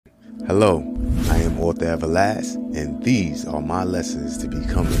Hello, I am Author Everlast, and these are my lessons to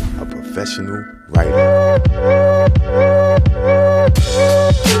becoming a professional writer.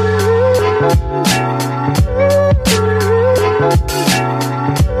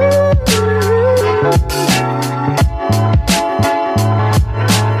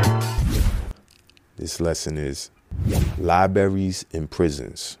 This lesson is libraries and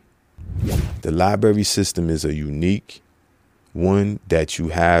prisons. The library system is a unique one that you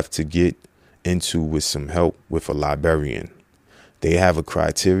have to get into with some help with a librarian. They have a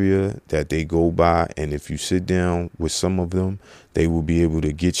criteria that they go by, and if you sit down with some of them, they will be able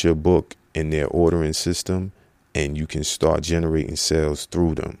to get your book in their ordering system, and you can start generating sales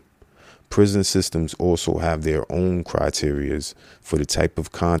through them. Prison systems also have their own criterias for the type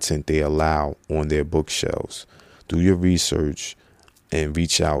of content they allow on their bookshelves. Do your research and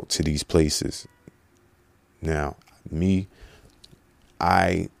reach out to these places. Now,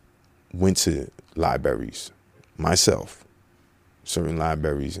 I went to libraries myself, certain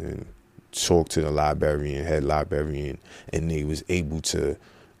libraries, and talked to the librarian, head librarian, and they was able to,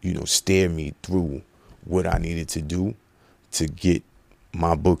 steer me through what I needed to do to get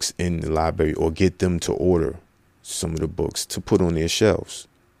my books in the library or get them to order some of the books to put on their shelves.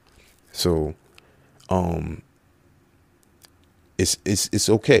 So, it's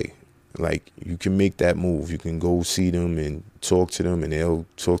okay. Like, you can make that move. You can go see them and talk to them, and they'll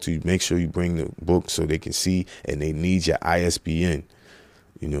talk to you. Make sure you bring the book so they can see, and they need your ISBN.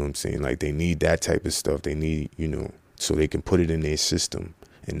 You know what I'm saying? Like, they need that type of stuff. They need, so they can put it in their system.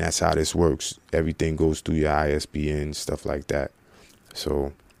 And that's how this works. Everything goes through your ISBN, stuff like that.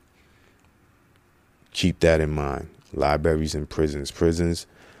 So keep that in mind. Libraries and prisons. Prisons,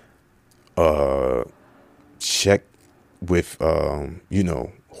 check with,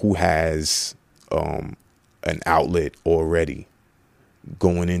 who has an outlet already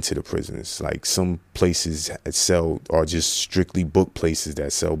going into the prisons. Like, some places are just strictly book places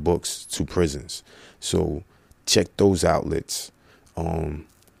that sell books to prisons. So check those outlets.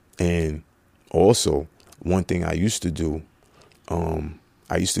 And also, one thing I used to do,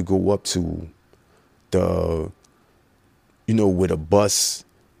 I used to go up to with a bus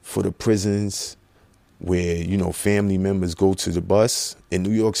for the prisons, where, family members go to the bus. In New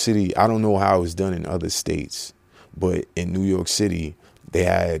York City, I don't know how it's done in other states, but in New York City, they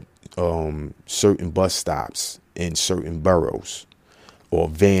had certain bus stops in certain boroughs, or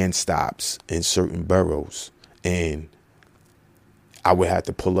van stops in certain boroughs. And I would have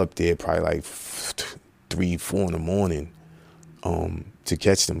to pull up there probably like 3, 4 in the morning to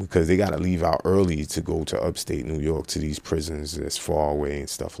catch them, because they got to leave out early to go to upstate New York, to these prisons that's far away and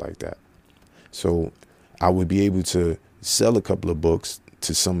stuff like that. So I would be able to sell a couple of books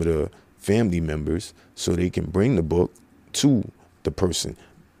to some of the family members so they can bring the book to the person.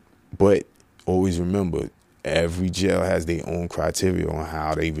 But always remember, every jail has their own criteria on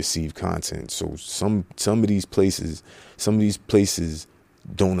how they receive content. So some of these places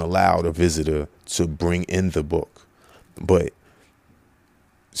don't allow the visitor to bring in the book. But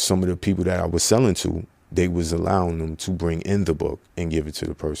some of the people that I was selling to, they was allowing them to bring in the book and give it to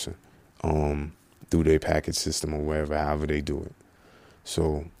the person through their package system or wherever, however they do it.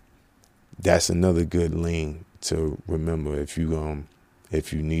 So that's another good lane to remember. If you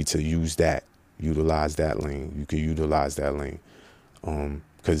need to utilize that lane, you can utilize that lane.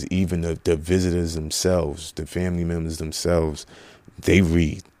 Because even the visitors themselves, the family members themselves, they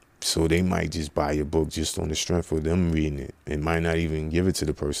read. So they might just buy your book just on the strength of them reading it, and might not even give it to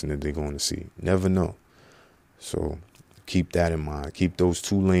the person that they're going to see. Never know. So keep that in mind. Keep those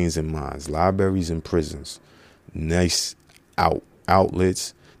two lanes in mind. Libraries and prisons. Nice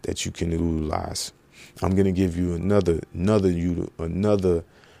outlets that you can utilize. I'm going to give you another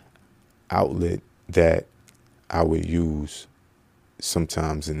outlet that I would use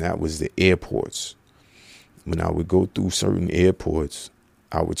sometimes, and that was the airports. When I would go through certain airports,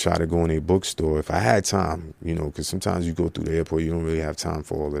 I would try to go in a bookstore if I had time, because sometimes you go through the airport, you don't really have time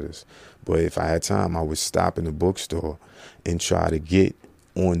for all of this. But if I had time, I would stop in the bookstore and try to get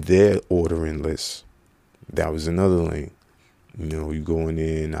on their ordering list. That was another lane. You go in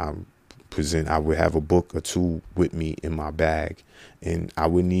there and I would have a book or two with me in my bag, and I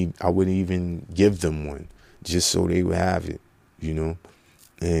wouldn't even give them one just so they would have it,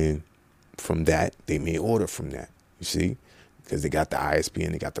 and from that, they may order from that, you see, because they got the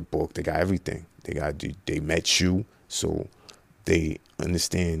ISBN, they got the book, they got everything. They met you, so they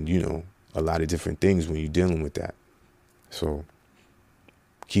understand, a lot of different things when you're dealing with that. So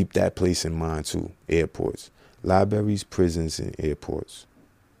keep that place in mind too. Airports, libraries, prisons, and airports.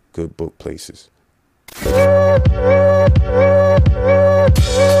 Good book places.